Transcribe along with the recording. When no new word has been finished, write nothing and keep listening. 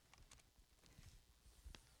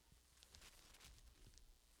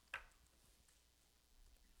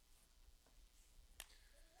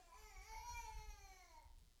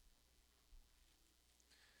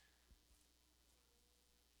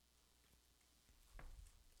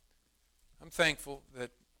I'm thankful that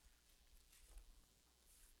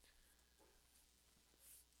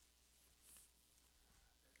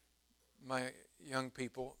my young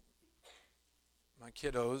people, my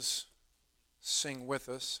kiddos, sing with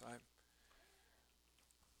us. I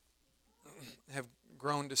have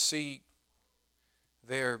grown to see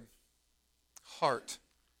their heart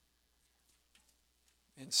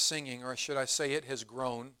in singing, or should I say it has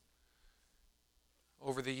grown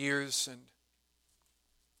over the years. And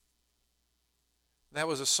that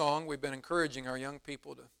was a song we've been encouraging our young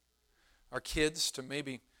people our kids to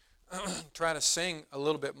maybe try to sing a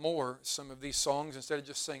little bit more some of these songs instead of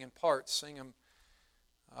just singing parts, sing them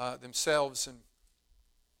themselves. And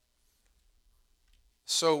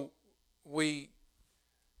so we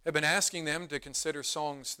have been asking them to consider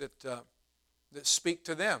songs that speak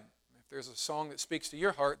to them. If there's a song that speaks to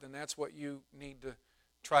your heart, then that's what you need to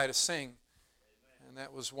try to sing. And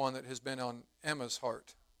that was one that has been on Emma's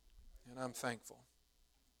heart, and I'm thankful.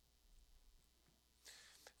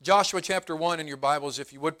 Joshua chapter 1 in your Bibles,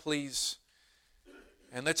 if you would please.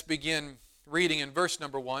 And let's begin reading in verse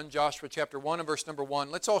number 1. Joshua chapter 1 and verse number 1.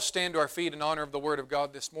 Let's all stand to our feet in honor of the Word of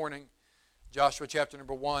God this morning. Joshua chapter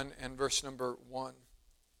number 1 and verse number 1.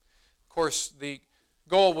 Of course, the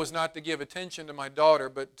goal was not to give attention to my daughter,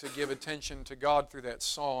 but to give attention to God through that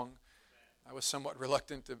song. I was somewhat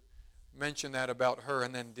reluctant to mention that about her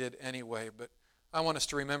and then did anyway, but I want us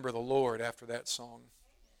to remember the Lord after that song.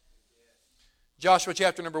 Joshua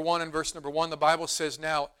chapter number 1 and verse number 1, the Bible says,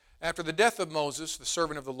 "Now, after the death of Moses, the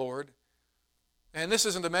servant of the Lord," and this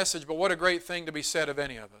isn't the message, but what a great thing to be said of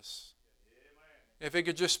any of us. If it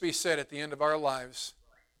could just be said at the end of our lives.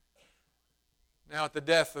 Now, at the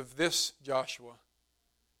death of this Joshua,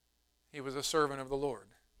 he was a servant of the Lord.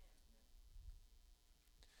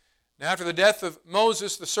 Now, after the death of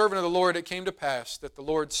Moses, the servant of the Lord, it came to pass that the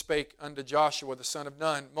Lord spake unto Joshua, the son of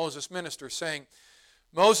Nun, Moses' minister, saying,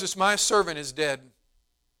 Moses, my servant, is dead.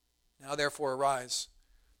 Now therefore arise.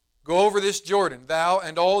 Go over this Jordan, thou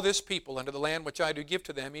and all this people, unto the land which I do give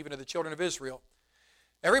to them, even to the children of Israel.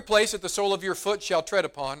 Every place that the sole of your foot shall tread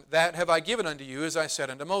upon, that have I given unto you, as I said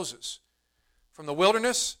unto Moses. From the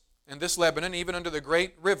wilderness and this Lebanon, even unto the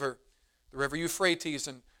great river, the river Euphrates,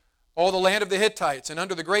 and all the land of the Hittites, and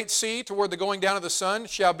under the great sea, toward the going down of the sun,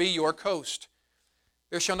 shall be your coast.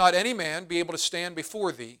 There shall not any man be able to stand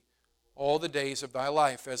before thee all the days of thy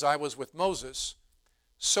life. As I was with Moses,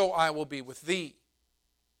 so I will be with thee.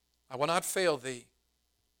 I will not fail thee,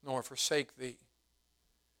 nor forsake thee.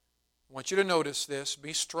 I want you to notice this.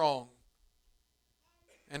 Be strong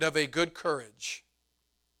and of a good courage.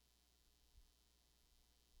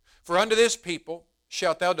 For unto this people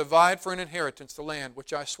shalt thou divide for an inheritance the land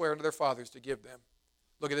which I swear unto their fathers to give them.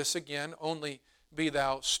 Look at this again. Only be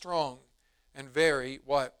thou strong and very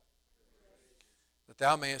what? That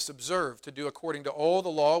thou mayest observe to do according to all the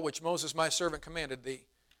law which Moses my servant commanded thee.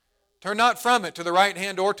 Turn not from it to the right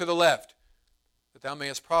hand or to the left, that thou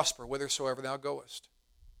mayest prosper whithersoever thou goest.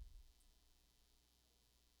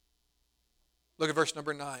 Look at verse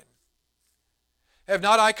number 9. Have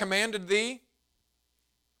not I commanded thee?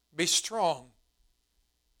 Be strong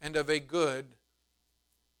and of a good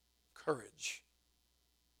courage.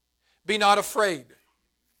 Be not afraid,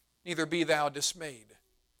 neither be thou dismayed.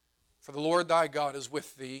 For the Lord thy God is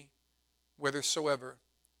with thee, whithersoever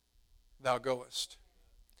thou goest.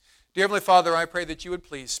 Dear Heavenly Father, I pray that you would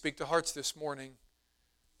please speak to hearts this morning.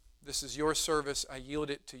 This is your service. I yield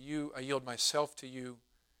it to you. I yield myself to you.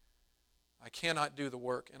 I cannot do the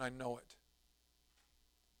work, and I know it.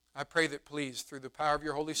 I pray that please, through the power of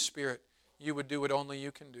your Holy Spirit, you would do what only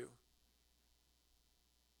you can do.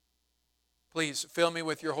 Please fill me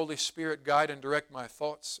with your Holy Spirit. Guide and direct my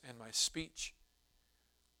thoughts and my speech.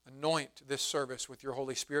 Anoint this service with your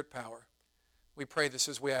Holy Spirit power. We pray this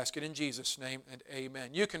as we ask it in Jesus' name, and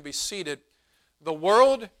amen. You can be seated. The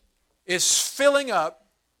world is filling up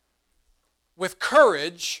with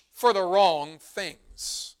courage for the wrong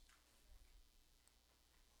things.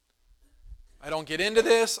 I don't get into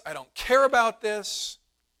this. I don't care about this.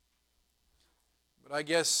 But I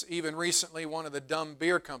guess even recently one of the dumb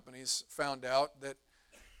beer companies found out that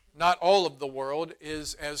not all of the world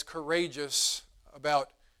is as courageous about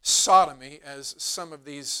sodomy as some of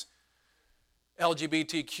these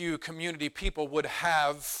LGBTQ community people would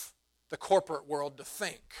have the corporate world to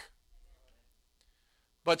think.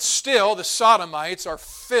 But still, the sodomites are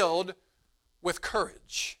filled with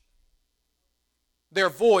courage. Their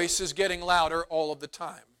voice is getting louder all of the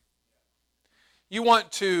time. You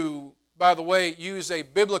want to, by the way, use a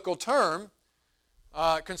biblical term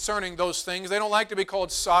concerning those things. They don't like to be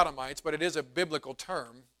called sodomites, but it is a biblical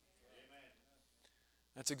term.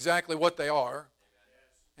 That's exactly what they are.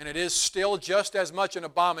 And it is still just as much an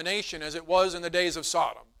abomination as it was in the days of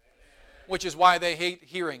Sodom, which is why they hate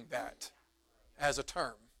hearing that as a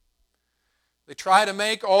term. They try to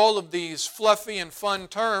make all of these fluffy and fun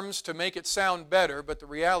terms to make it sound better, but the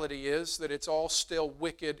reality is that it's all still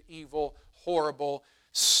wicked, evil, horrible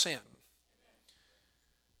sin.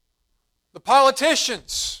 The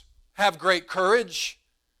politicians have great courage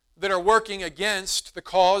that are working against the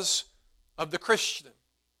cause of the Christian.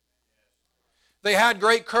 They had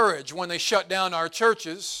great courage when they shut down our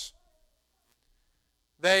churches.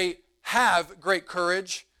 They have great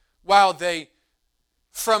courage while they,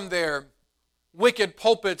 from their wicked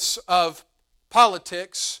pulpits of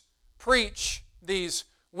politics, preach these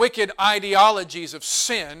wicked ideologies of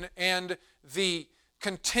sin and the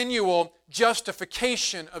continual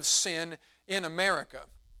justification of sin in America.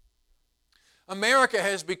 America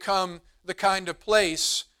has become the kind of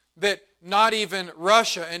place that not even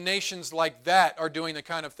Russia and nations like that are doing the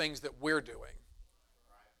kind of things that we're doing.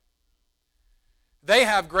 They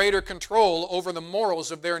have greater control over the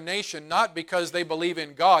morals of their nation, not because they believe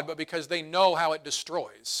in God, but because they know how it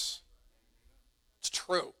destroys. It's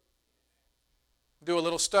true. Do a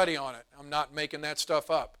little study on it. I'm not making that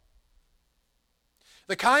stuff up.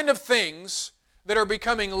 The kind of things that are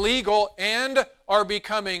becoming legal and are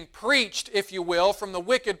becoming preached, if you will, from the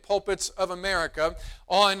wicked pulpits of America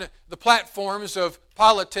on the platforms of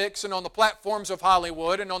politics and on the platforms of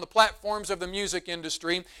Hollywood and on the platforms of the music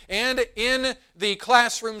industry and in the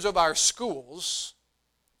classrooms of our schools.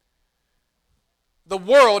 The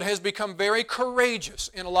world has become very courageous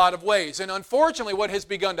in a lot of ways. And unfortunately, what has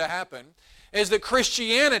begun to happen is that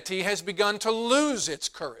Christianity has begun to lose its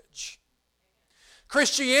courage.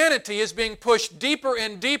 Christianity is being pushed deeper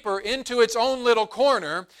and deeper into its own little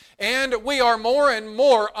corner, and we are more and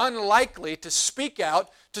more unlikely to speak out,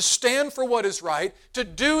 to stand for what is right, to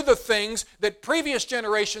do the things that previous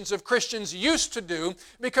generations of Christians used to do,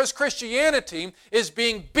 because Christianity is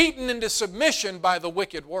being beaten into submission by the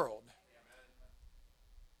wicked world.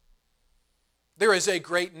 There is a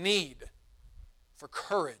great need for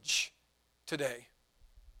courage today.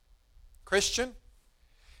 Christian,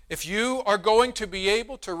 if you are going to be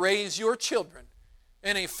able to raise your children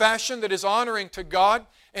in a fashion that is honoring to God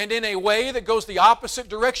and in a way that goes the opposite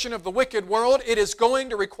direction of the wicked world, it is going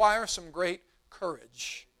to require some great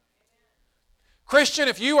courage. Christian,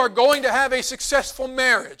 if you are going to have a successful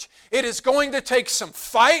marriage, it is going to take some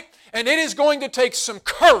fight and it is going to take some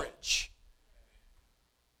courage.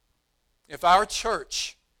 If our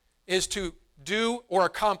church is to do or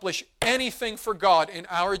accomplish anything for God in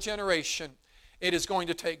our generation, it is going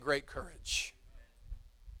to take great courage.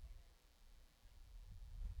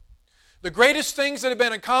 The greatest things that have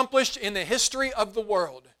been accomplished in the history of the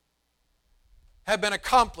world have been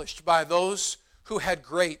accomplished by those who had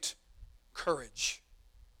great courage.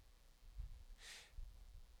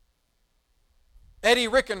 Eddie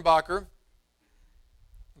Rickenbacker,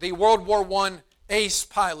 the World War I ace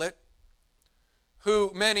pilot,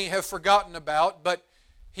 who many have forgotten about, but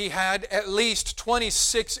he had at least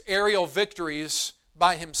 26 aerial victories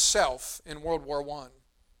by himself in World War I.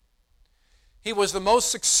 He was the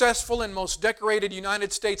most successful and most decorated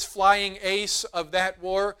United States flying ace of that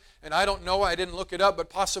war, and I don't know, I didn't look it up, but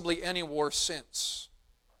possibly any war since.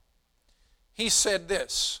 He said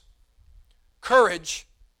this: courage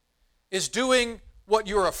is doing what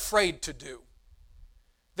you're afraid to do.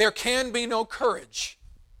 There can be no courage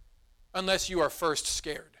unless you are first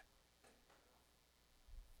scared.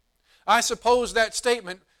 I suppose that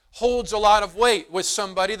statement holds a lot of weight with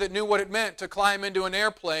somebody that knew what it meant to climb into an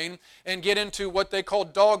airplane and get into what they call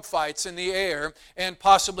dogfights in the air and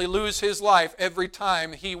possibly lose his life every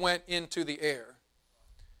time he went into the air.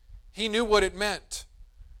 He knew what it meant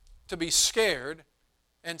to be scared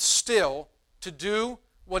and still to do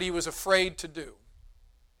what he was afraid to do.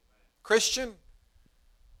 Christian,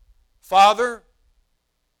 father,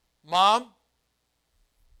 mom,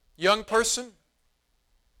 young person,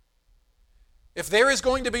 if there is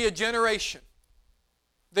going to be a generation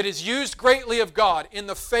that is used greatly of God in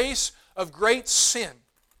the face of great sin,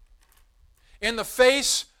 in the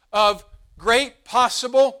face of great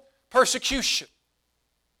possible persecution,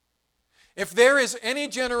 if there is any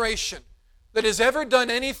generation that has ever done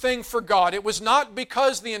anything for God, it was not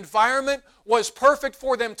because the environment was perfect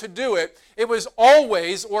for them to do it. It was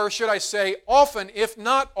always, or should I say often, if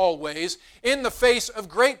not always, in the face of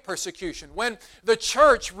great persecution. When the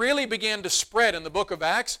church really began to spread in the book of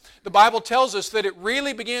Acts, the Bible tells us that it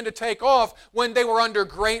really began to take off when they were under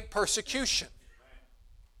great persecution.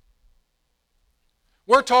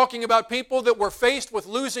 We're talking about people that were faced with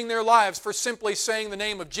losing their lives for simply saying the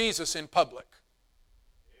name of Jesus in public.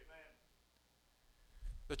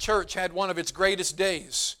 The church had one of its greatest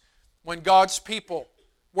days when God's people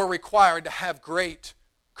were required to have great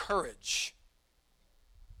courage.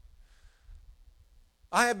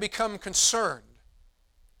 I have become concerned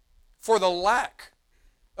for the lack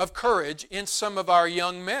of courage in some of our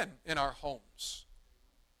young men in our homes.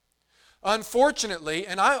 Unfortunately,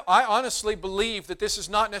 and I honestly believe that this is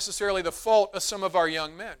not necessarily the fault of some of our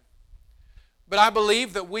young men, but I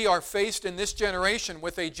believe that we are faced in this generation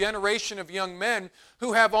with a generation of young men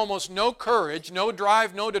who have almost no courage, no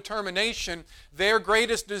drive, no determination. Their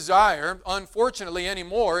greatest desire, unfortunately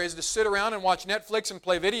anymore, is to sit around and watch Netflix and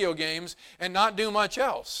play video games and not do much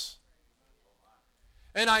else.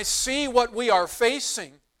 And I see what we are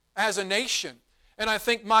facing as a nation, and I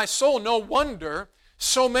think, my soul, no wonder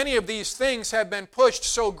so many of these things have been pushed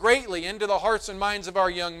so greatly into the hearts and minds of our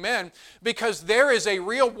young men, because there is a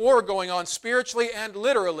real war going on spiritually and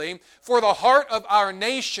literally for the heart of our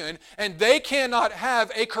nation, and they cannot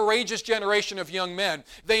have a courageous generation of young men.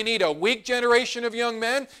 They need a weak generation of young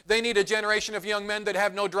men. They need a generation of young men that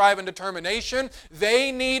have no drive and determination.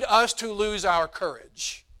 They need us to lose our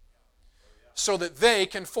courage so that they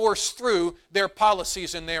can force through their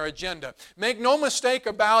policies and their agenda. Make no mistake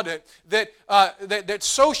about it that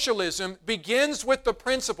socialism begins with the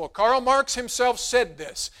principle. Karl Marx himself said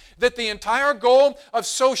this, that the entire goal of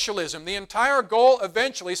socialism, the entire goal,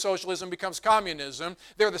 eventually socialism becomes communism.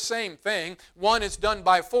 They're the same thing. One is done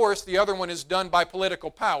by force, the other one is done by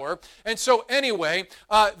political power. And so anyway,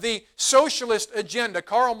 the socialist agenda,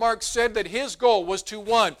 Karl Marx said that his goal was to,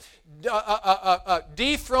 one,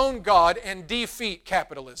 dethrone God and defeat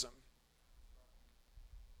capitalism.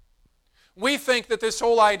 We think that this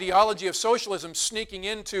whole ideology of socialism sneaking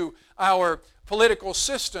into our political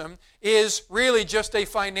system is really just a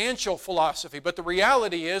financial philosophy, but the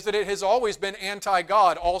reality is that it has always been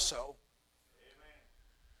anti-God also. Amen.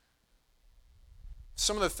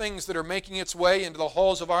 Some of the things that are making its way into the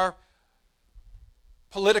halls of our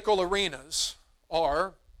political arenas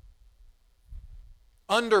are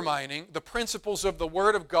undermining the principles of the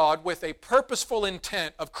Word of God with a purposeful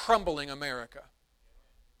intent of crumbling America.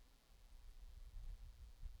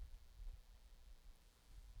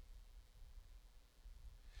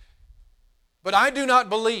 But I do not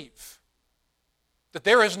believe that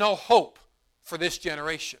there is no hope for this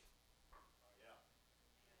generation.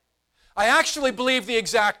 I actually believe the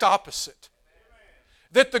exact opposite.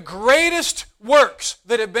 That the greatest works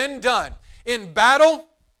that have been done in battle,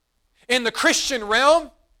 in the Christian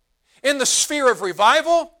realm, in the sphere of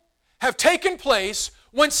revival, have taken place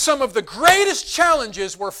when some of the greatest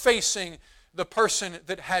challenges were facing the person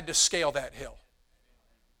that had to scale that hill.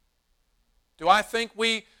 Do I think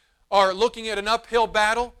we are looking at an uphill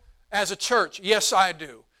battle as a church? Yes, I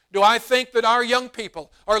do. Do I think that our young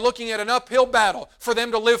people are looking at an uphill battle for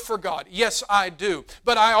them to live for God? Yes, I do.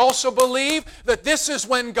 But I also believe that this is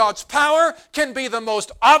when God's power can be the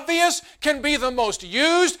most obvious, can be the most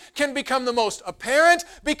used, can become the most apparent,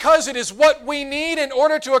 because it is what we need in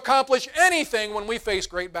order to accomplish anything when we face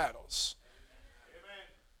great battles.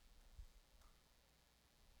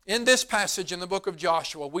 Amen. In this passage in the book of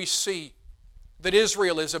Joshua, we see that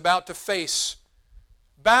Israel is about to face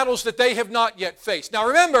battles that they have not yet faced. Now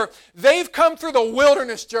remember, they've come through the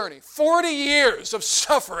wilderness journey. 40 years of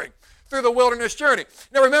suffering through the wilderness journey.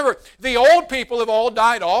 Now remember, the old people have all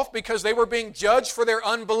died off because they were being judged for their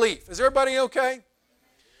unbelief. Is everybody okay?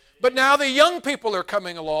 But now the young people are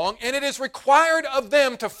coming along, and it is required of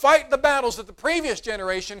them to fight the battles that the previous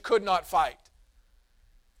generation could not fight.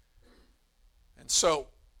 And so,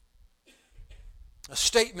 a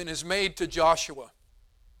statement is made to Joshua.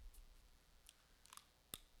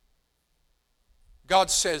 God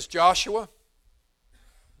says, Joshua,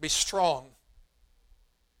 be strong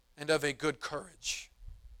and of a good courage.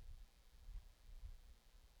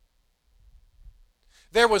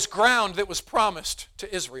 There was ground that was promised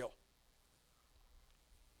to Israel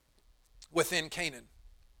within Canaan.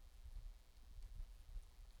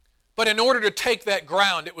 But in order to take that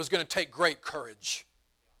ground, it was going to take great courage.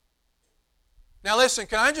 Now listen,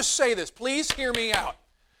 can I just say this? Please hear me out.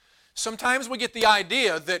 Sometimes we get the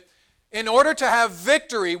idea that in order to have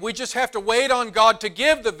victory, we just have to wait on God to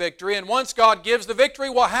give the victory, and once God gives the victory,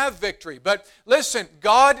 we'll have victory. But listen,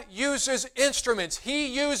 God uses instruments. He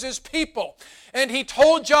uses people. And He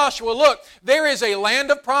told Joshua, look, there is a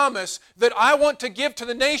land of promise that I want to give to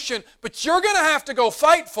the nation, but you're going to have to go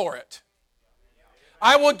fight for it.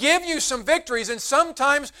 I will give you some victories, and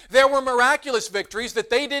sometimes there were miraculous victories that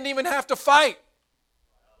they didn't even have to fight.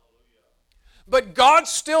 But God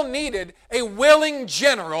still needed a willing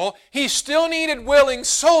general. He still needed willing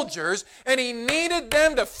soldiers. And He needed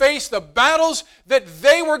them to face the battles that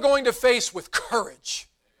they were going to face with courage.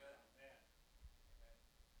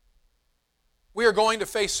 We are going to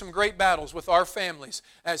face some great battles with our families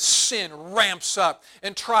as sin ramps up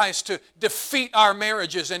and tries to defeat our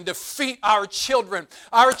marriages and defeat our children.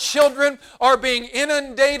 Our children are being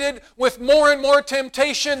inundated with more and more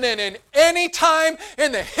temptation than in any time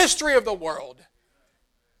in the history of the world.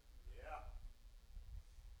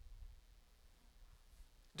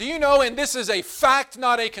 Do you know, and this is a fact,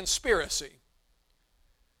 not a conspiracy,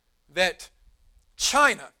 that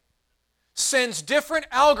China sends different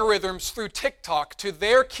algorithms through TikTok to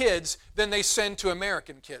their kids than they send to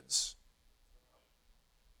American kids?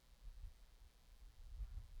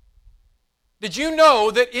 Did you know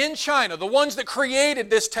that in China, the ones that created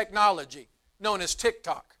this technology, known as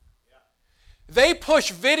TikTok, they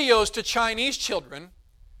push videos to Chinese children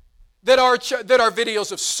that are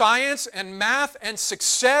videos of science and math and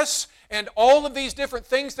success and all of these different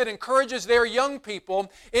things that encourages their young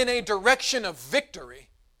people in a direction of victory?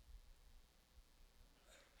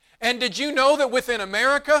 And did you know that within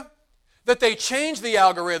America, that they changed the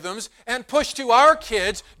algorithms and pushed to our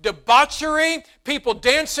kids debauchery, people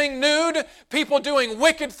dancing nude, people doing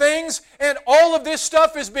wicked things, and all of this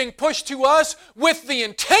stuff is being pushed to us with the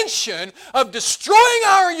intention of destroying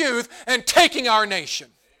our youth and taking our nation?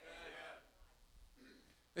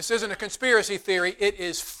 This isn't a conspiracy theory, it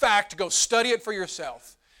is fact. Go study it for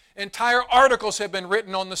yourself. Entire articles have been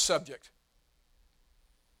written on the subject.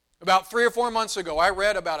 About 3 or 4 months ago, I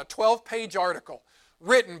read about a 12-page article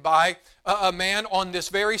written by a man on this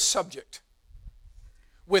very subject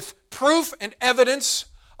with proof and evidence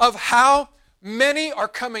of how many are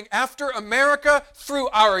coming after America through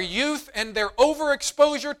our youth and their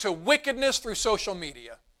overexposure to wickedness through social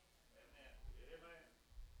media.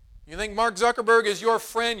 You think Mark Zuckerberg is your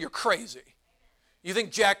friend? You're crazy. You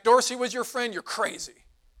think Jack Dorsey was your friend? You're crazy.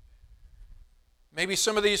 Maybe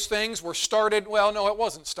some of these things were started, well, no, it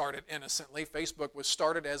wasn't started innocently. Facebook was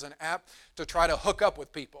started as an app to try to hook up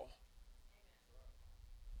with people.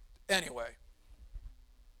 Anyway,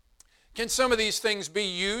 can some of these things be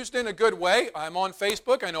used in a good way? I'm on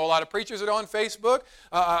Facebook. I know a lot of preachers that are on Facebook.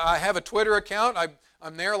 I have a Twitter account.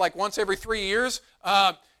 I'm there like once every 3 years.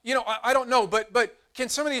 I don't know, but can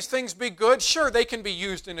some of these things be good? Sure, they can be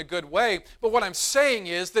used in a good way. But what I'm saying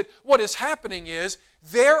is that what is happening is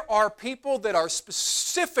there are people that are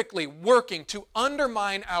specifically working to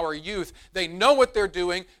undermine our youth. They know what they're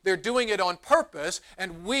doing it on purpose,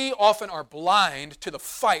 and we often are blind to the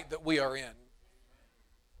fight that we are in.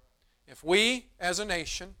 If we, as a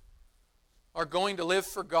nation, are going to live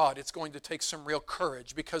for God, it's going to take some real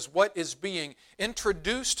courage, because what is being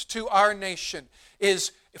introduced to our nation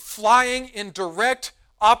is flying in direct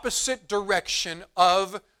opposite direction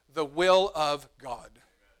of the will of God.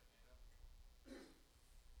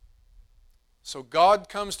 So God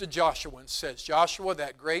comes to Joshua and says, Joshua,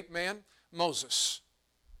 that great man, Moses.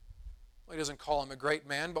 Well, he doesn't call him a great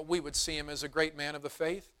man, but we would see him as a great man of the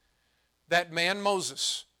faith. That man,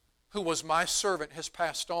 Moses, who was my servant, has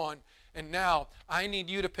passed on. And now I need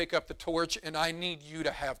you to pick up the torch, and I need you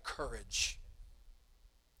to have courage.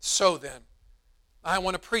 So then, I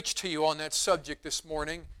want to preach to you on that subject this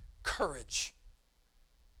morning, courage.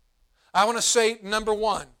 I want to say, number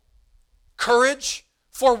one, courage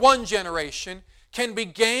for one generation can be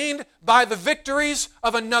gained by the victories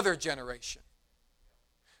of another generation.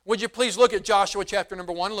 Would you please look at Joshua chapter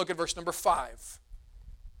number 1, look at verse number 5.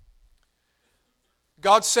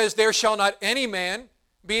 God says, there shall not any man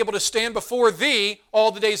be able to stand before thee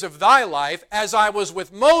all the days of thy life. As I was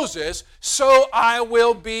with Moses, so I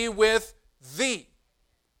will be with thee.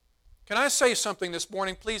 Can I say something this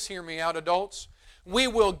morning? Please hear me out, adults. We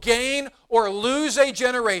will gain or lose a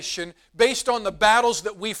generation based on the battles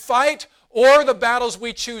that we fight or the battles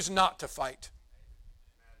we choose not to fight.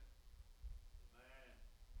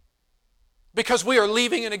 Because we are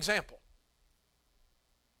leaving an example.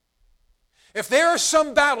 If there are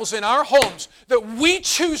some battles in our homes that we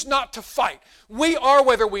choose not to fight, we are,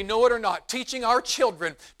 whether we know it or not, teaching our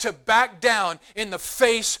children to back down in the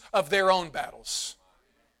face of their own battles.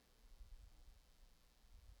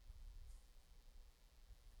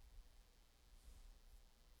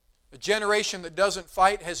 A generation that doesn't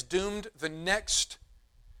fight has doomed the next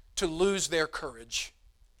to lose their courage.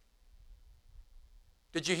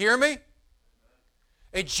 Did you hear me?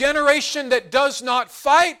 A generation that does not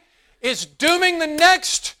fight is dooming the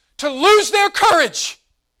next to lose their courage.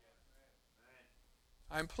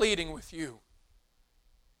 I'm pleading with you.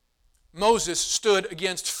 Moses stood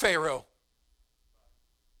against Pharaoh.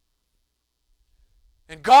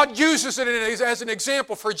 And God uses it as an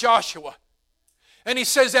example for Joshua. And he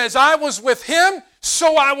says, as I was with him,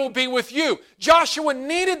 so I will be with you. Joshua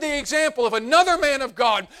needed the example of another man of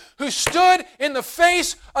God who stood in the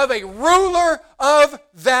face of a ruler of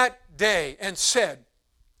that day and said,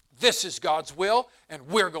 this is God's will, and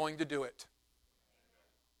we're going to do it.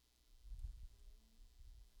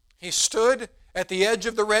 He stood at the edge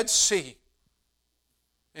of the Red Sea,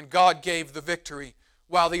 and God gave the victory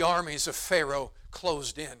while the armies of Pharaoh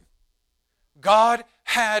closed in. God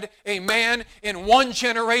had a man in one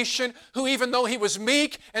generation who, even though he was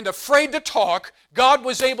meek and afraid to talk, God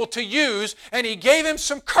was able to use, and He gave him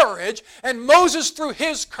some courage, and Moses, through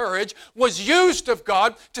his courage, was used of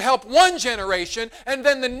God to help one generation and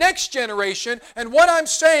then the next generation. And what I'm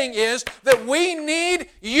saying is that we need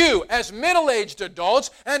you as middle-aged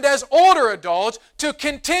adults and as older adults to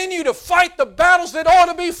continue to fight the battles that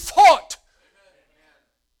ought to be fought.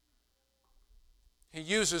 He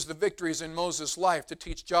uses the victories in Moses' life to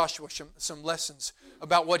teach Joshua some lessons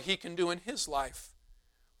about what he can do in his life.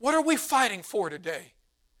 What are we fighting for today?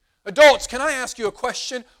 Adults, can I ask you a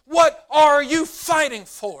question? What are you fighting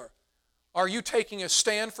for? Are you taking a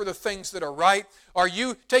stand for the things that are right? Are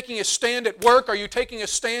you taking a stand at work? Are you taking a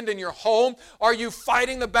stand in your home? Are you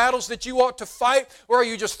fighting the battles that you ought to fight? Or are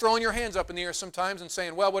you just throwing your hands up in the air sometimes and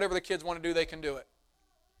saying, well, whatever the kids want to do, they can do it?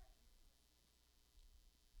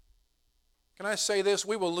 Can I say this?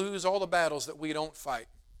 We will lose all the battles that we don't fight.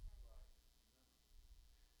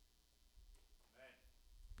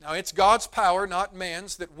 Now, it's God's power, not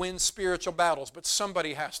man's, that wins spiritual battles, but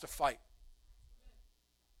somebody has to fight.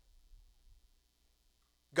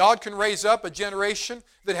 God can raise up a generation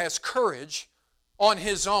that has courage on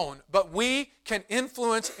His own, but we can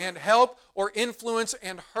influence and help or influence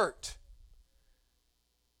and hurt.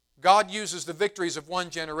 God uses the victories of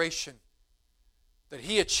one generation that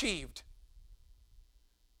He achieved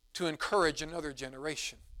to encourage another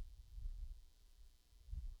generation.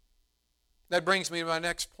 That brings me to my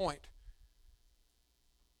next point.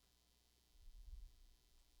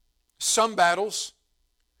 Some battles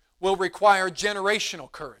will require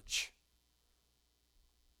generational courage.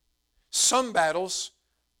 Some battles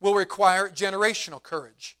will require generational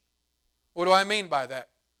courage. What do I mean by that?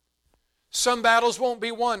 Some battles won't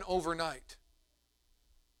be won overnight.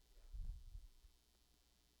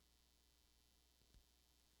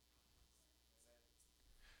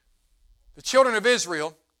 The children of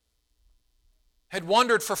Israel had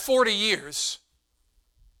wandered for 40 years,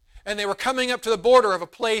 and they were coming up to the border of a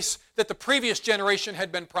place that the previous generation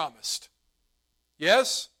had been promised.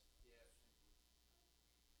 Yes?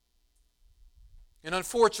 And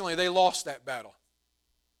unfortunately, they lost that battle.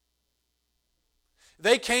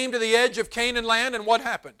 They came to the edge of Canaan land, and what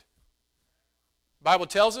happened? The Bible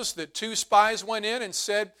tells us that 2 spies went in and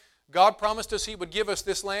said, God promised us He would give us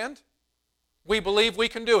this land. We believe we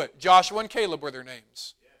can do it. Joshua and Caleb were their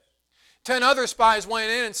names. 10 other spies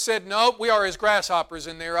went in and said, nope, we are as grasshoppers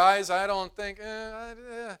in their eyes. I don't think,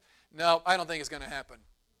 no, I don't think it's going to happen.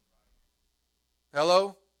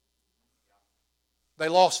 Hello? They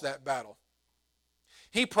lost that battle.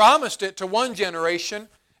 He promised it to one generation,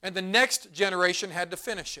 and the next generation had to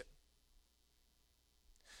finish it.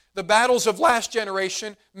 The battles of last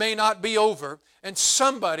generation may not be over, and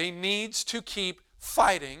somebody needs to keep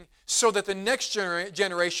fighting so that the next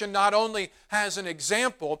generation not only has an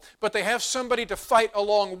example, but they have somebody to fight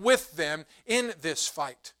along with them in this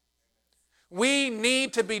fight. We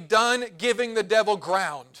need to be done giving the devil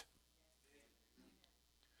ground.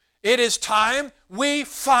 It is time we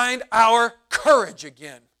find our courage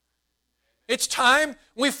again. It's time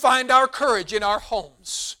we find our courage in our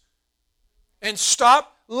homes and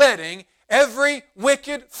stop letting every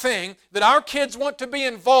wicked thing that our kids want to be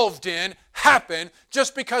involved in happen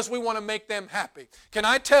just because we want to make them happy. Can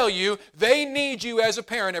I tell you, they need you as a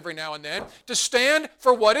parent every now and then to stand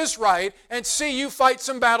for what is right and see you fight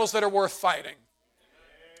some battles that are worth fighting.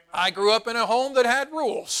 I grew up in a home that had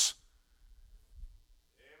rules.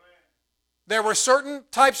 There were certain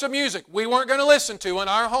types of music we weren't going to listen to in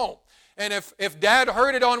our home. And if Dad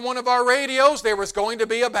heard it on one of our radios, there was going to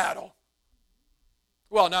be a battle.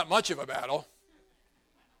 Well, not much of a battle.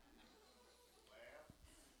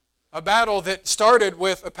 A battle that started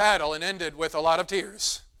with a paddle and ended with a lot of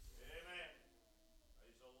tears. Amen.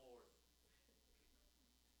 Praise the Lord.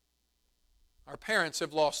 Our parents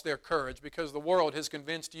have lost their courage because the world has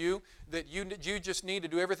convinced you that you just need to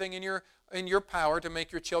do everything in your power to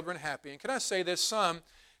make your children happy. And can I say this? Some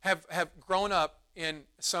have grown up in,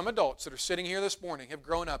 some adults that are sitting here this morning have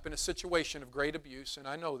grown up in a situation of great abuse, and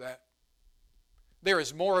I know that. There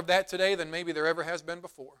is more of that today than maybe there ever has been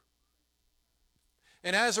before.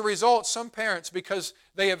 And as a result, some parents, because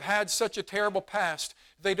they have had such a terrible past,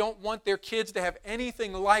 they don't want their kids to have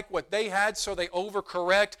anything like what they had, so they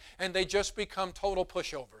overcorrect and they just become total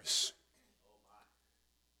pushovers.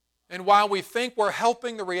 And while we think we're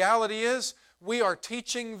helping, the reality is we are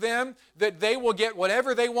teaching them that they will get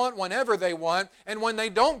whatever they want whenever they want, and when they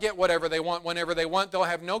don't get whatever they want whenever they want, they'll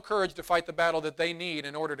have no courage to fight the battle that they need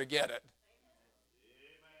in order to get it.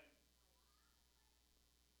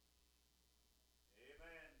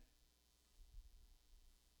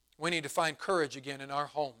 We need to find courage again in our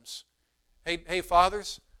homes. Hey,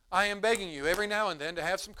 fathers, I am begging you every now and then to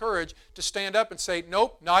have some courage to stand up and say,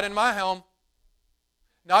 nope, not in my home.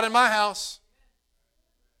 Not in my house.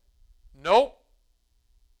 Nope.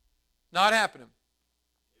 Not happening.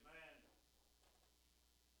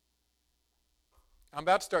 I'm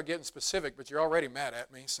about to start getting specific, but you're already mad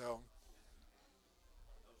at me, so.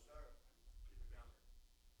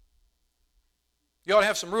 You ought to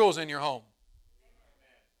have some rules in your home.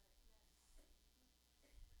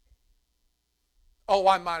 Oh,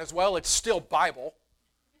 I might as well. It's still Bible.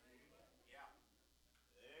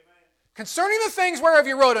 Concerning the things whereof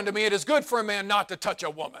you wrote unto me, it is good for a man not to touch a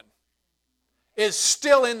woman, is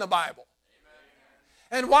still in the Bible.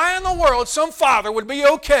 And why in the world some father would be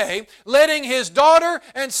okay letting his daughter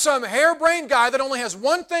and some harebrained guy that only has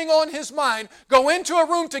one thing on his mind go into a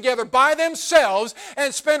room together by themselves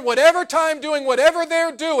and spend whatever time doing whatever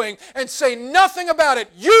they're doing and say nothing about it?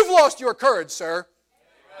 You've lost your courage, sir.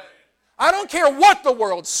 I don't care what the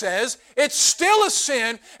world says. It's still a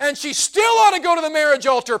sin, and she still ought to go to the marriage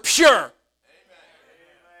altar pure. Amen.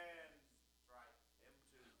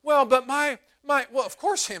 Well, but well, of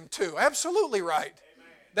course him too. Absolutely right.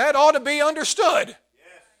 Amen. That ought to be understood. Yes.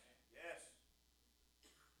 Yes.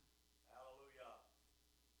 Hallelujah.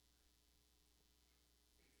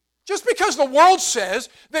 Just because the world says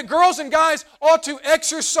that girls and guys ought to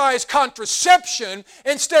exercise contraception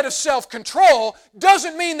instead of self-control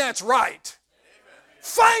doesn't mean that's right. Amen.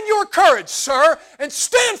 Find your courage, sir, and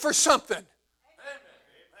stand for something. Amen.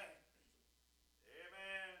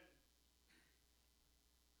 Amen.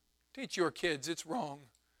 Teach your kids it's wrong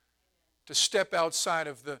to step outside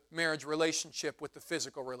of the marriage relationship with the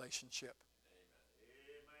physical relationship.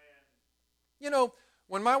 Amen. You know,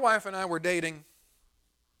 when my wife and I were dating,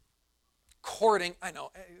 courting, I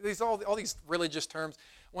know, all these religious terms.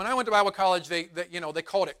 When I went to Bible college, they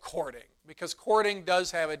called it courting, because courting does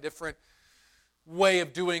have a different way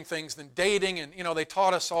of doing things than dating, and they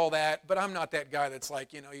taught us all that, but I'm not that guy that's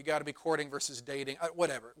like, you got to be courting versus dating,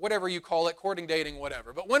 whatever you call it, courting, dating,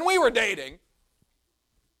 whatever. But when we were dating,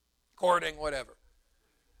 courting, whatever.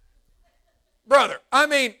 Brother,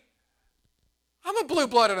 I'm a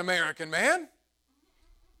blue-blooded American, man.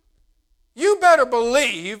 You better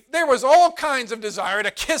believe there was all kinds of desire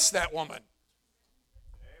to kiss that woman.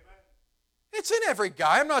 Amen. It's in every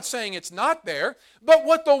guy. I'm not saying it's not there. But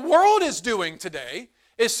what the world is doing today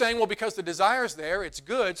is saying, well, because the desire's there, it's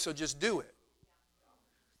good, so just do it.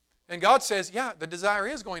 And God says, yeah, the desire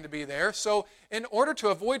is going to be there. So in order to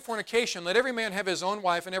avoid fornication, let every man have his own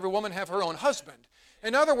wife and every woman have her own husband.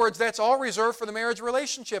 In other words, that's all reserved for the marriage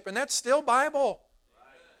relationship, and that's still Bible.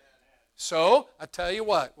 So, I tell you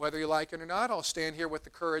what, whether you like it or not, I'll stand here with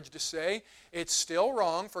the courage to say it's still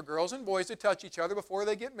wrong for girls and boys to touch each other before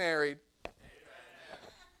they get married. Amen.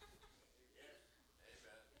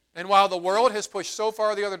 And while the world has pushed so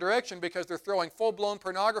far the other direction because they're throwing full-blown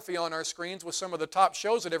pornography on our screens with some of the top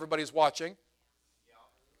shows that everybody's watching,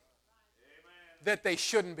 that they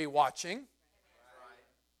shouldn't be watching,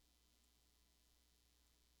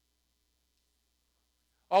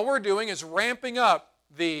 all we're doing is ramping up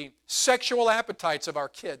the sexual appetites of our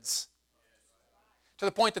kids to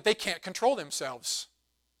the point that they can't control themselves.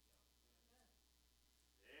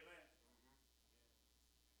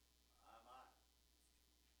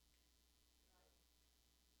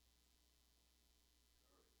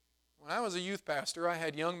 When I was a youth pastor, I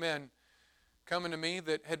had young men coming to me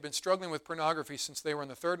that had been struggling with pornography since they were in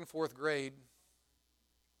the 3rd and 4th grade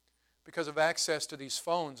because of access to these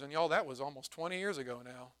phones. And y'all, that was almost 20 years ago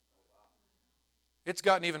now. It's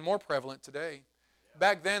gotten even more prevalent today.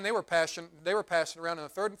 Back then, they were passing around in the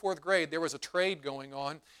 3rd and 4th grade. There was a trade going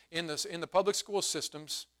on in the public school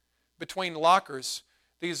systems between lockers.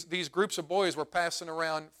 These groups of boys were passing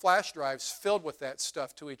around flash drives filled with that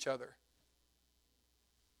stuff to each other.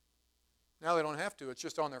 Now they don't have to. It's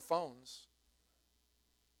just on their phones.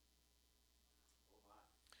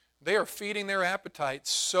 They are feeding their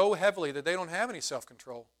appetites so heavily that they don't have any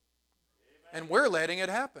self-control. And we're letting it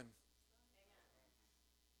happen.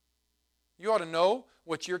 You ought to know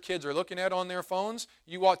what your kids are looking at on their phones.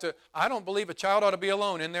 I don't believe a child ought to be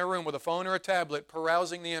alone in their room with a phone or a tablet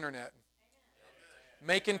perusing the internet,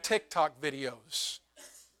 making TikTok videos.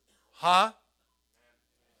 Huh?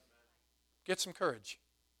 Get some courage.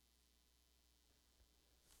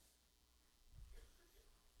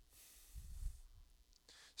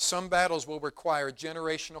 Some battles will require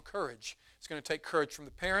generational courage. It's going to take courage from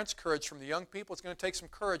the parents, courage from the young people. It's going to take some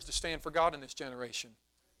courage to stand for God in this generation.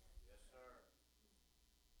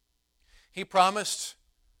 He promised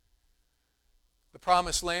the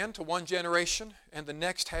promised land to one generation, and the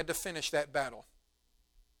next had to finish that battle.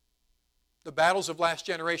 The battles of last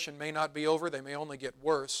generation may not be over. They may only get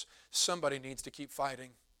worse. Somebody needs to keep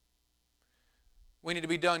fighting. We need to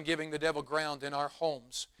be done giving the devil ground in our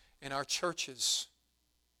homes, in our churches.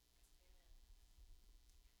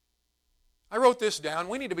 I wrote this down.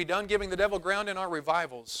 We need to be done giving the devil ground in our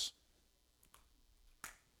revivals.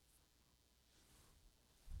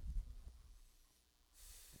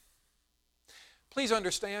 Please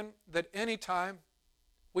understand that any time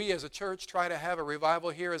we as a church try to have a revival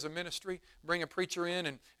here as a ministry, bring a preacher in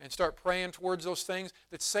and start praying towards those things,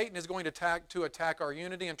 that Satan is going to attack our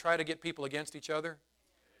unity and try to get people against each other.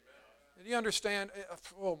 Amen. Do you understand?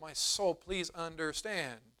 Oh, my soul, please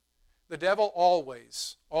understand. The devil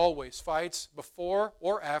always fights before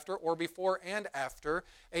or after, or before and after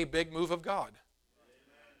a big move of God.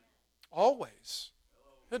 Amen. Always.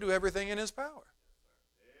 He'll do everything in his power. Amen.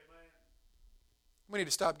 We need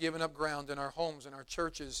to stop giving up ground in our homes, in our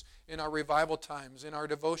churches, in our revival times, in our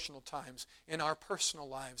devotional times, in our personal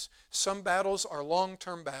lives. Some battles are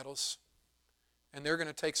long-term battles, and they're going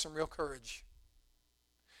to take some real courage.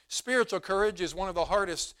 Spiritual courage is one of the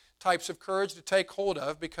hardest types of courage to take hold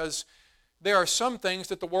of, because there are some things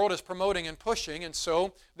that the world is promoting and pushing, and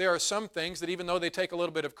so there are some things that even though they take a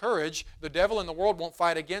little bit of courage, the devil and the world won't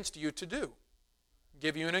fight against you to do. I'll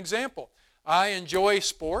give you an example. I enjoy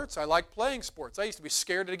sports. I like playing sports. I used to be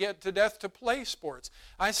scared to get to death to play sports.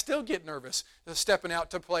 I still get nervous stepping out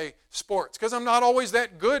to play sports because I'm not always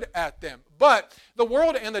that good at them. But the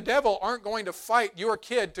world and the devil aren't going to fight your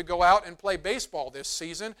kid to go out and play baseball this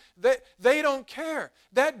season. They don't care.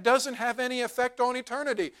 That doesn't have any effect on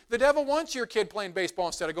eternity. The devil wants your kid playing baseball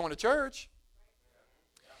instead of going to church.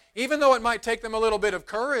 Even though it might take them a little bit of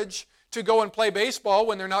courage to go and play baseball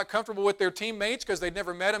when they're not comfortable with their teammates because they've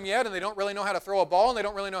never met them yet and they don't really know how to throw a ball and they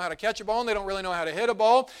don't really know how to catch a ball and they don't really know how to hit a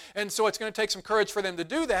ball. And so it's going to take some courage for them to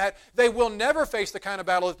do that. They will never face the kind of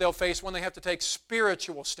battle that they'll face when they have to take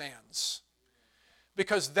spiritual stands,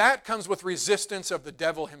 because that comes with resistance of the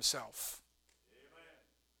devil himself.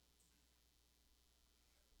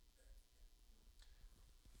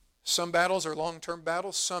 Some battles are long-term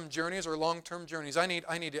battles. Some journeys are long-term journeys. I need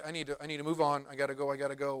to move on. I got to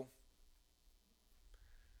go.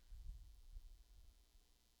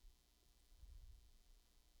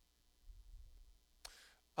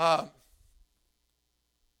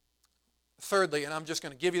 Thirdly, and I'm just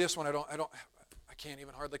going to give you this one. I can't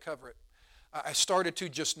even hardly cover it. I started to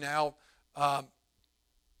just now,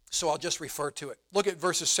 so I'll just refer to it. Look at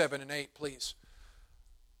verses 7 and 8, please.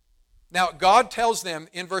 Now, God tells them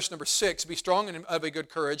in verse number 6, "Be strong and of a good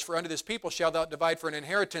courage, for unto this people shalt thou divide for an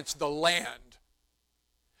inheritance the land."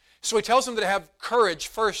 So he tells them to have courage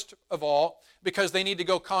first of all, because they need to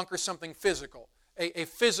go conquer something physical. A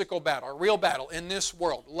physical battle, a real battle in this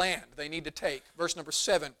world, land they need to take. Verse number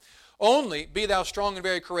 7, "Only be thou strong and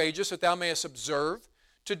very courageous, that thou mayest observe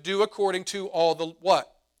to do according to all the"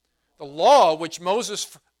 what? "The law which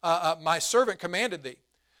Moses my servant commanded thee.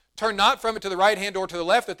 Turn not from it to the right hand or to the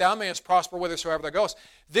left, that thou mayest prosper whithersoever thou goest.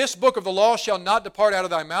 This book of the law shall not depart out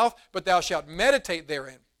of thy mouth, but thou shalt meditate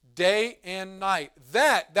therein day and night,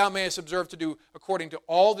 that thou mayest observe to do according to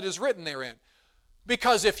all that is written therein.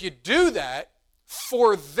 Because if you do that,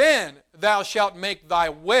 for then thou shalt make thy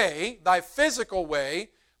way, thy physical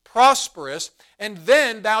way, prosperous, and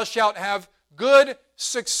then thou shalt have good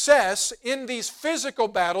success in these physical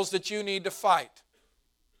battles that you need to fight."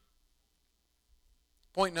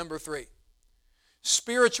 Point number 3.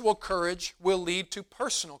 Spiritual courage will lead to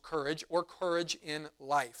personal courage, or courage in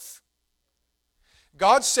life.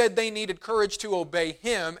 God said they needed courage to obey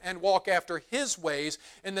Him and walk after His ways,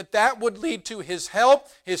 and that would lead to His help,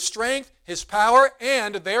 His strength, His power,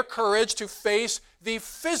 and their courage to face the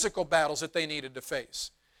physical battles that they needed to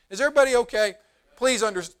face. Is everybody okay? Please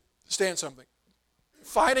understand something.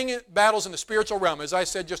 Fighting battles in the spiritual realm, as I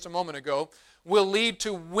said just a moment ago, will lead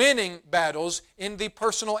to winning battles in the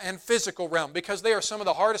personal and physical realm, because they are some of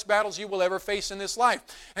the hardest battles you will ever face in this life.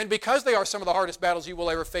 And because they are some of the hardest battles you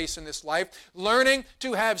will ever face in this life, learning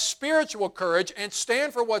to have spiritual courage and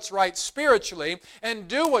stand for what's right spiritually and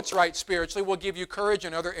do what's right spiritually will give you courage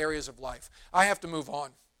in other areas of life. I have to move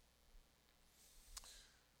on.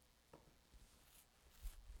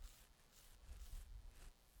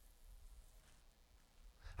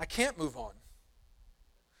 I can't move on.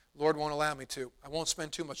 Lord won't allow me to. I won't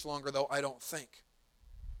spend too much longer, though, I don't think.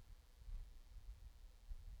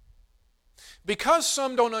 Because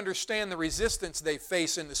some don't understand the resistance they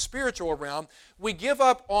face in the spiritual realm, we give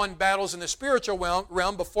up on battles in the spiritual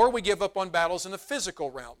realm before we give up on battles in the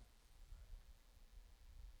physical realm.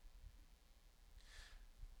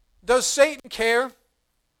 Does Satan care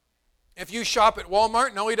if you shop at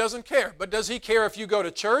Walmart? No, he doesn't care. But does he care if you go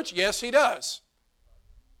to church? Yes, he does.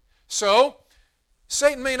 So,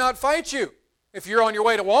 Satan may not fight you if you're on your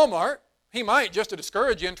way to Walmart. He might, just to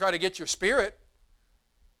discourage you and try to get your spirit.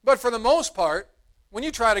 But for the most part, when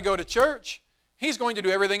you try to go to church, he's going to do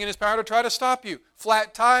everything in his power to try to stop you.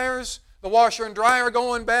 Flat tires, the washer and dryer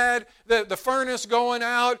going bad, the furnace going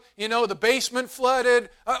out, the basement flooded,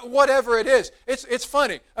 whatever it is. It's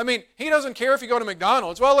funny. I mean, he doesn't care if you go to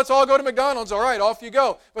McDonald's. Well, let's all go to McDonald's. All right, off you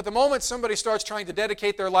go. But the moment somebody starts trying to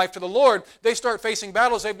dedicate their life to the Lord, they start facing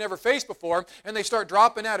battles they've never faced before, and they start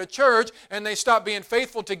dropping out of church, and they stop being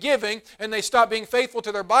faithful to giving, and they stop being faithful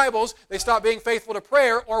to their Bibles, they stop being faithful to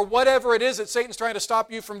prayer, or whatever it is that Satan's trying to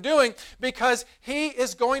stop you from doing, because he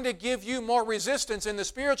is going to give you more resistance in the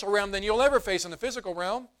spiritual realm than you'll ever face in the physical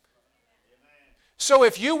realm. So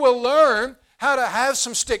if you will learn how to have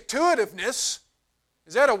some stick-to-itiveness,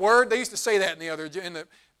 is that a word? They used to say that in the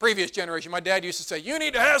previous generation. My dad used to say, you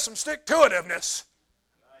need to have some stick-to-itiveness.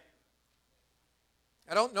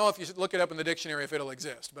 I don't know if you should look it up in the dictionary if it'll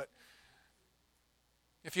exist, but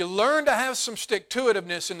if you learn to have some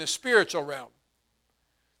stick-to-itiveness in the spiritual realm,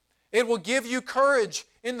 it will give you courage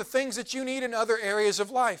in the things that you need in other areas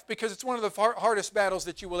of life, because it's one of the hardest battles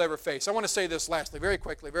that you will ever face. I want to say this lastly, very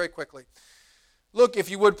quickly. Look, if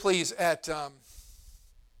you would please, at,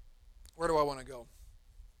 where do I want to go?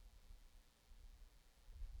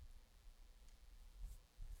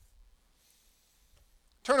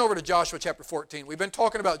 Turn over to Joshua chapter 14. We've been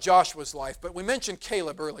talking about Joshua's life, but we mentioned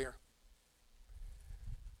Caleb earlier.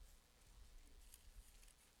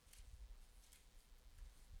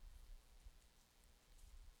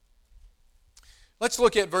 Let's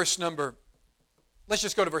look at let's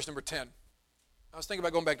just go to verse number 10. I was thinking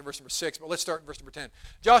about going back to verse number 6, but let's start in verse number 10.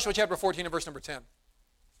 Joshua chapter 14 and verse number 10.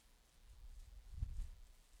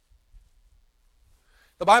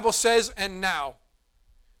 The Bible says, and now,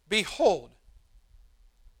 behold.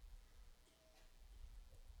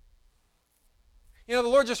 The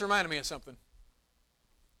Lord just reminded me of something.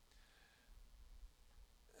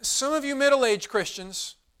 Some of you middle-aged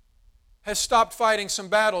Christians have stopped fighting some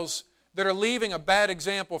battles that are leaving a bad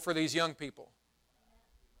example for these young people.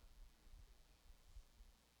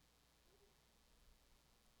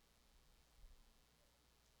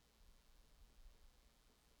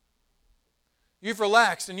 You've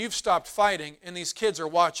relaxed and you've stopped fighting, and these kids are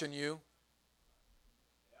watching you.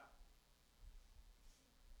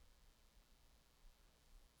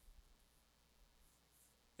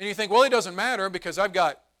 And you think, well, it doesn't matter because I've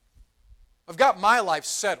got my life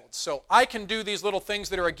settled. So I can do these little things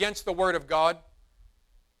that are against the Word of God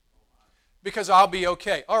because I'll be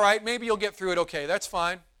okay. All right, maybe you'll get through it okay. That's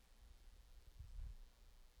fine.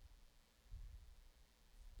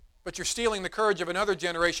 But you're stealing the courage of another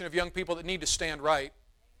generation of young people that need to stand right.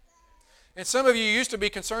 And some of you used to be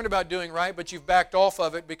concerned about doing right, but you've backed off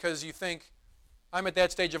of it because you think, I'm at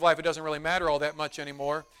that stage of life, it doesn't really matter all that much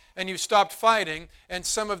anymore. And you've stopped fighting, and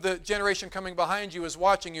some of the generation coming behind you is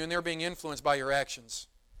watching you, and they're being influenced by your actions.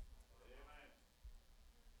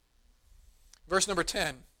 Verse number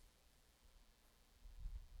 10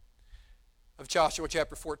 of Joshua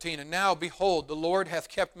chapter 14. And now, behold, the Lord hath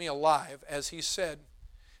kept me alive, as he said,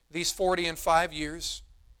 these 45 years,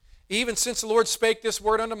 even since the Lord spake this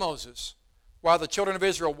word unto Moses, while the children of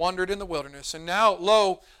Israel wandered in the wilderness. And now,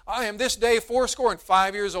 lo, I am this day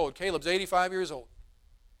 85 years old. Caleb's 85 years old.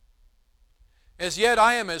 As yet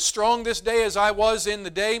I am as strong this day as I was in the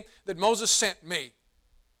day that Moses sent me.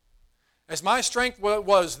 As my strength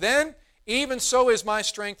was then, even so is my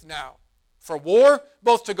strength now, for war,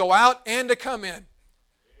 both to go out and to come in.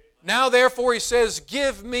 Now therefore, he says,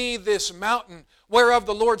 give me this mountain whereof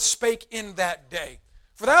the Lord spake in that day.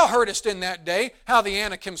 For thou heardest in that day how the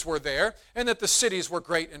Anakims were there, and that the cities were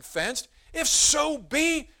great and fenced. If so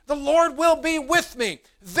be The Lord will be with me.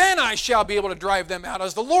 Then I shall be able to drive them out,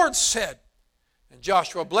 as the Lord said. And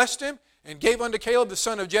Joshua blessed him and gave unto Caleb the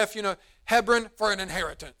son of Jephunneh Hebron for an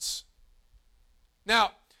inheritance.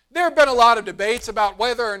 Now, there have been a lot of debates about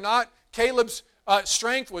whether or not Caleb's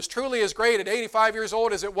strength was truly as great at 85 years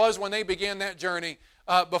old as it was when they began that journey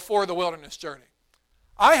before the wilderness journey.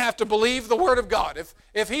 I have to believe the Word of God.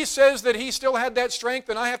 If he says that he still had that strength,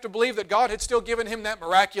 then I have to believe that God had still given him that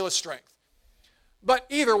miraculous strength. But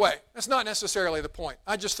either way, that's not necessarily the point.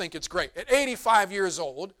 I just think it's great. At 85 years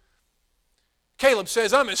old, Caleb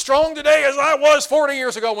says, I'm as strong today as I was 40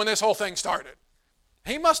 years ago when this whole thing started.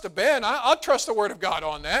 He must have been. I'll trust the Word of God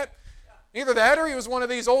on that. Either that or he was one of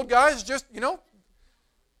these old guys just,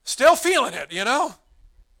 still feeling it,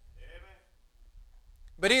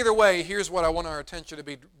 But either way, here's what I want our attention to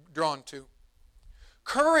be drawn to.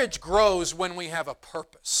 Courage grows when we have a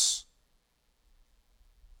purpose.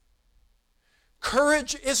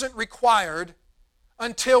 Courage isn't required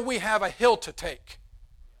until we have a hill to take.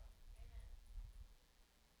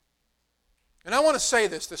 And I want to say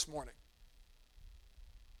this morning.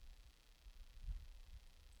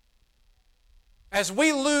 As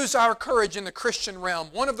we lose our courage in the Christian realm,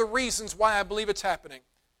 one of the reasons why I believe it's happening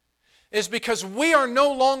is because we are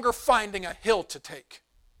no longer finding a hill to take.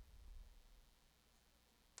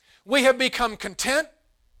 We have become content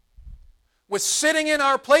with sitting in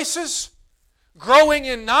our places, growing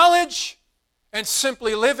in knowledge, and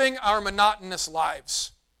simply living our monotonous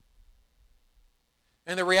lives.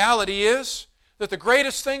 And the reality is that the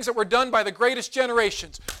greatest things that were done by the greatest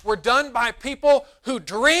generations were done by people who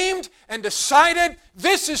dreamed and decided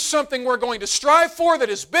this is something we're going to strive for that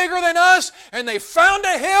is bigger than us, and they found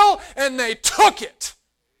a hill and they took it.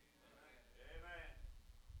 Amen.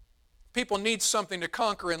 People need something to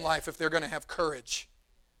conquer in life if they're going to have courage.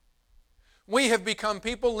 We have become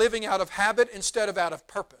people living out of habit instead of out of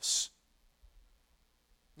purpose.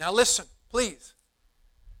 Now listen, please.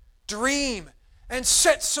 Dream and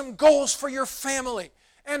set some goals for your family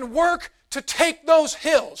and work to take those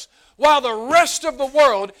hills while the rest of the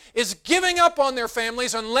world is giving up on their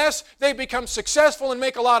families unless they become successful and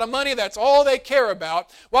make a lot of money. That's all they care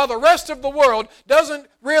about. While the rest of the world doesn't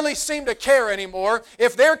really seem to care anymore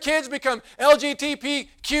if their kids become LGBTQIASZT+.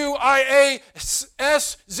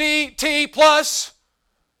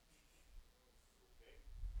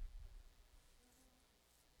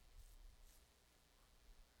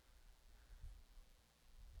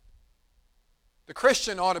 The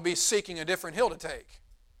Christian ought to be seeking a different hill to take.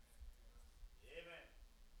 Amen.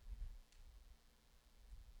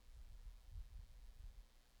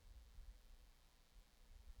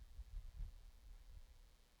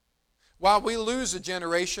 While we lose a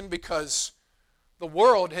generation because the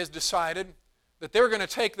world has decided that they're going to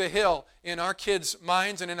take the hill in our kids'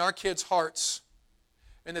 minds and in our kids' hearts,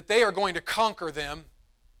 and that they are going to conquer them,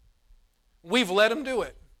 we've let them do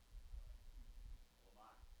it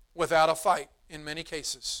without a fight. In many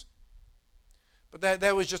cases. But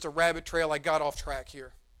that was just a rabbit trail. I got off track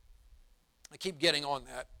here. I keep getting on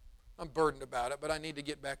that. I'm burdened about it, but I need to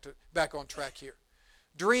get back on track here.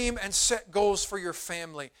 Dream and set goals for your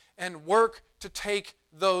family and work to take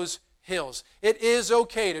those hills. It is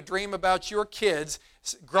okay to dream about your kids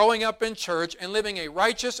growing up in church and living a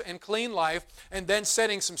righteous and clean life, and then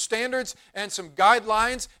setting some standards and some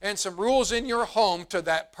guidelines and some rules in your home to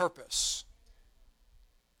that purpose.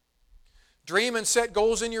 Dream and set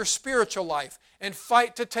goals in your spiritual life and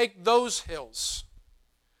fight to take those hills.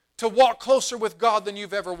 To walk closer with God than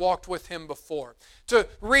you've ever walked with Him before. To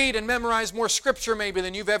read and memorize more Scripture maybe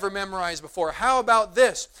than you've ever memorized before. How about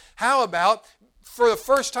this? How about, for the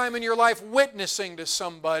first time in your life, witnessing to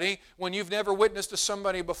somebody when you've never witnessed to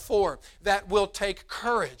somebody before? That will take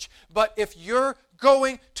courage. But if you're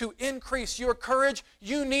going to increase your courage,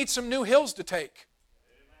 you need some new hills to take.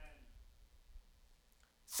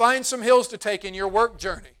 Find some hills to take in your work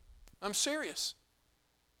journey. I'm serious.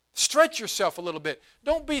 Stretch yourself a little bit.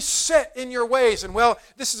 Don't be set in your ways and, well,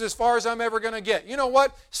 this is as far as I'm ever going to get. You know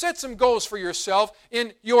what? Set some goals for yourself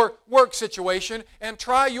in your work situation and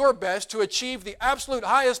try your best to achieve the absolute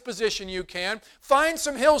highest position you can. Find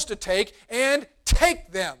some hills to take and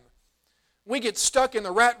take them. We get stuck in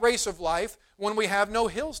the rat race of life when we have no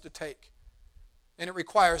hills to take. And it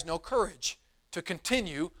requires no courage to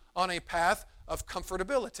continue on a path of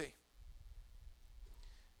comfortability.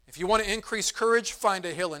 If you want to increase courage, find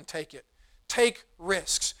a hill and take it. Take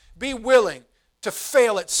risks. Be willing to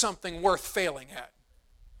fail at something worth failing at.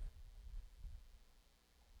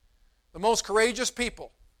 The most courageous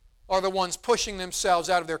people are the ones pushing themselves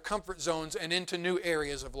out of their comfort zones and into new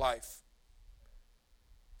areas of life.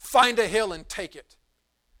 Find a hill and take it.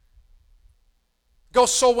 Go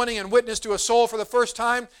soul winning and witness to a soul for the first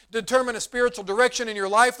time. Determine a spiritual direction in your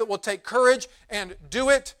life that will take courage and do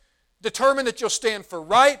it. Determine that you'll stand for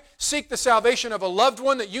right. Seek the salvation of a loved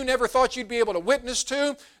one that you never thought you'd be able to witness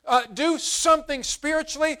to. Do something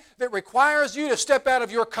spiritually that requires you to step out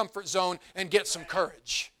of your comfort zone and get some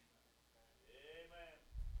courage.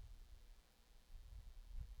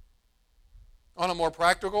 On a more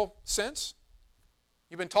practical sense,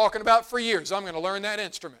 you've been talking about for years, I'm going to learn that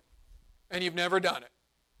instrument, and you've never done it.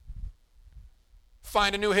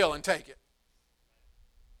 Find a new hill and take it.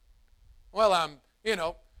 Well, I'm,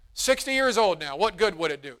 60 years old now. What good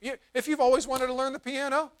would it do? If you've always wanted to learn the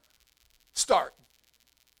piano, start.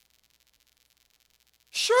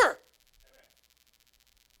 Sure.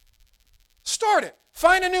 Start it.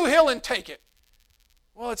 Find a new hill and take it.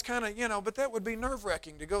 Well, it's kind of, but that would be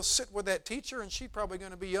nerve-wracking to go sit with that teacher, and she's probably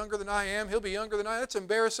going to be younger than I am. He'll be younger than I am. That's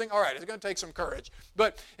embarrassing. All right, it's going to take some courage.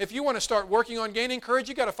 But if you want to start working on gaining courage,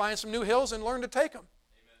 you've got to find some new hills and learn to take them.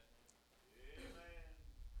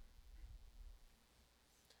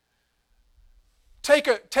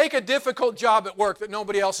 Take a difficult job at work that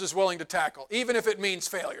nobody else is willing to tackle, even if it means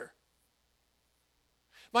failure.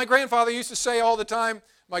 My grandfather used to say all the time,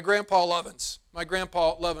 my grandpa Lovens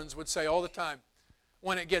would say all the time,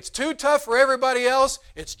 when it gets too tough for everybody else,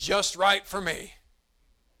 it's just right for me.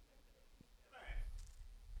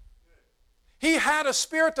 He had a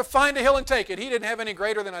spirit to find a hill and take it. He didn't have any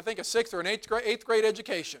greater than, I think, a 6th or an 8th grade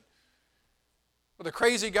education. But the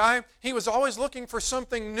crazy guy, he was always looking for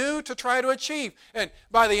something new to try to achieve. And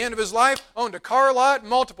by the end of his life, owned a car lot,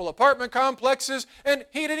 multiple apartment complexes, and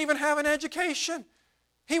he didn't even have an education.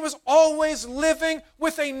 He was always living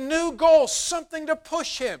with a new goal, something to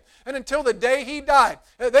push him. And until the day he died,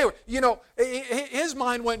 his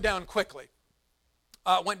mind went down quickly.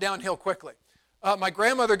 Went downhill quickly. My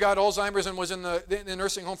grandmother got Alzheimer's and was in the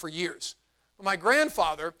nursing home for years. My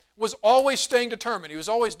grandfather was always staying determined. He was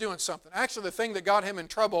always doing something. Actually, the thing that got him in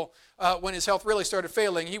trouble when his health really started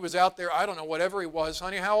failing, he was out there, I don't know, whatever he was.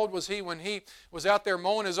 Honey, how old was he when he was out there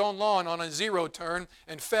mowing his own lawn on a zero turn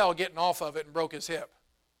and fell getting off of it and broke his hip?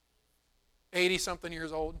 80-something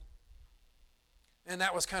years old. And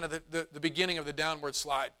that was kind of the beginning of the downward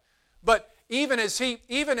slide. But even as he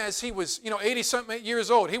was 80-something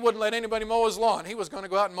years old, he wouldn't let anybody mow his lawn. He was going to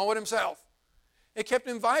go out and mow it himself. It kept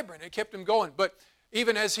him vibrant. It kept him going. But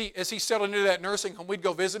even as he settled into that nursing home, we'd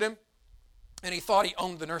go visit him, and he thought he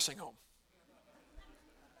owned the nursing home.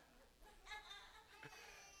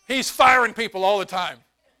 He's firing people all the time.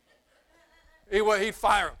 He'd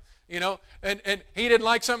fire them, and he didn't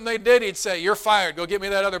like something they did. He'd say, "You're fired. Go get me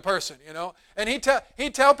that other person," And he'd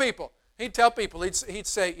tell people. He'd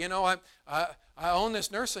say, I own this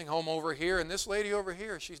nursing home over here, and this lady over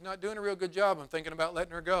here, she's not doing a real good job. I'm thinking about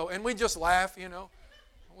letting her go. And we just laugh,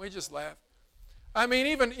 We just laugh. I mean,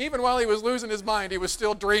 even while he was losing his mind, he was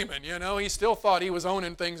still dreaming, He still thought he was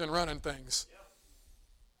owning things and running things.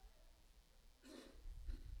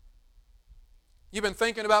 You've been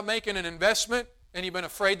thinking about making an investment, and you've been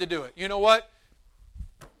afraid to do it. You know what?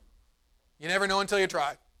 You never know until you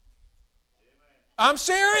try. I'm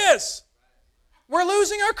serious. We're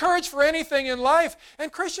losing our courage for anything in life,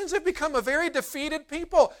 and Christians have become a very defeated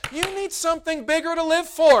people. You need something bigger to live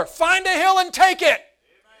for. Find a hill and take it. Amen.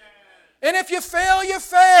 And if you fail, you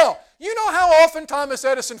fail. You know how often Thomas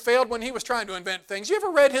Edison failed when he was trying to invent things? You ever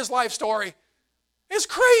read his life story? It's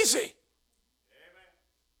crazy. Amen.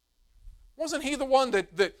 Wasn't he the one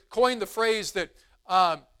that coined the phrase that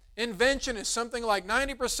invention is something like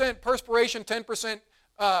 90% perspiration, 10%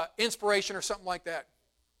 inspiration, or something like that?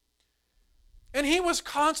 And he was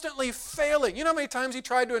constantly failing. You know how many times he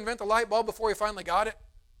tried to invent the light bulb before he finally got it?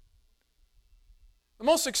 The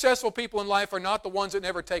most successful people in life are not the ones that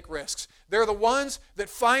never take risks. They're the ones that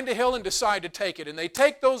find a hill and decide to take it. And they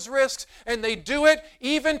take those risks and they do it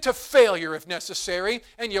even to failure if necessary.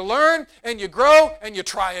 And you learn and you grow and you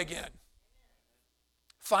try again.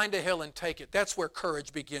 Find a hill and take it. That's where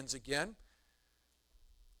courage begins again.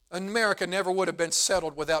 America never would have been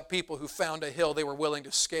settled without people who found a hill they were willing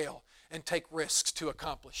to scale and take risks to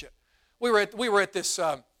accomplish it. We were at this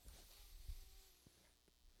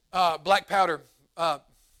black powder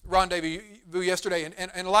rendezvous yesterday,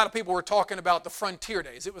 and a lot of people were talking about the Frontier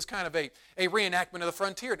Days. It was kind of a reenactment of the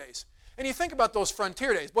Frontier Days. And you think about those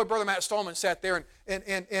Frontier Days. Boy, Brother Matt Stallman sat there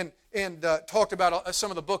and talked about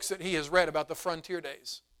some of the books that he has read about the Frontier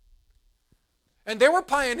Days. And there were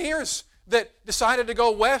pioneers that decided to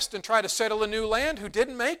go west and try to settle a new land who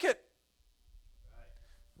didn't make it.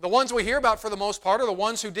 The ones we hear about for the most part are the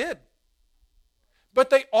ones who did. But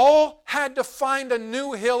they all had to find a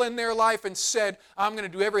new hill in their life and said, I'm going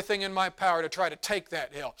to do everything in my power to try to take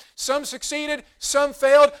that hill. Some succeeded, some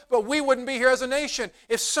failed, but we wouldn't be here as a nation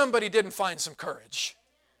if somebody didn't find some courage.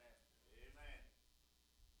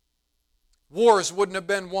 Wars wouldn't have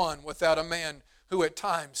been won without a man who at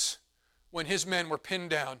times, when his men were pinned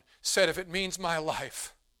down, said, if it means my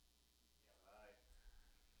life,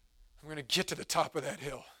 I'm going to get to the top of that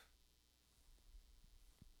hill.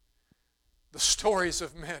 The stories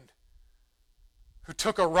of men who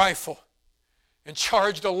took a rifle and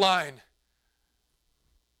charged a line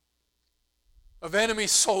of enemy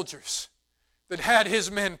soldiers that had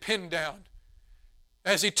his men pinned down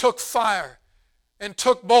as he took fire and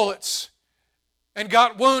took bullets and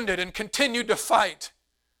got wounded and continued to fight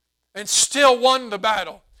and still won the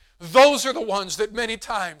battle. Those are the ones that many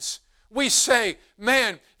times we say,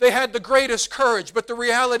 man, they had the greatest courage, but the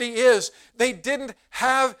reality is they didn't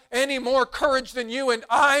have any more courage than you and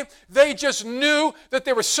I. They just knew that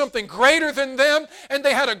there was something greater than them, and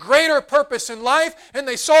they had a greater purpose in life, and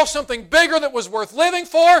they saw something bigger that was worth living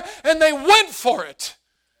for, and they went for it.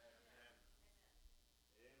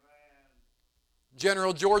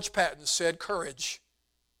 General George Patton said, courage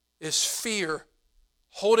is fear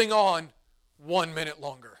holding on 1 minute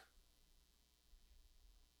longer.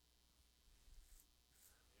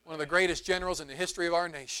 One of the greatest generals in the history of our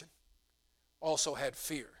nation also had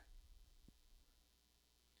fear.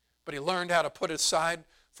 But he learned how to put it aside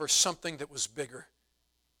for something that was bigger.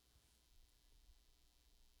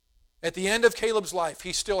 At the end of Caleb's life,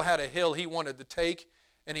 he still had a hill he wanted to take,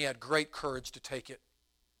 and he had great courage to take it.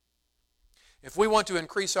 If we want to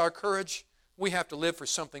increase our courage, we have to live for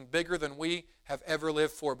something bigger than we have ever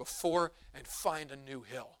lived for before and find a new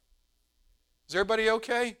hill. Is everybody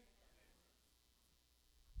okay?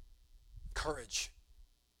 Courage.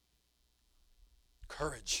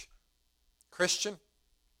 Courage. Christian,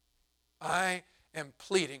 I am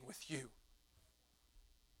pleading with you.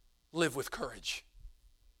 Live with courage.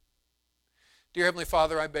 Dear Heavenly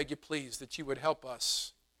Father, I beg you please that you would help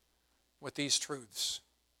us with these truths.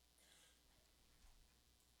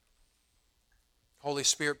 Holy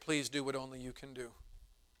Spirit, please do what only you can do.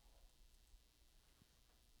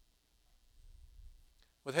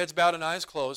 With heads bowed and eyes closed,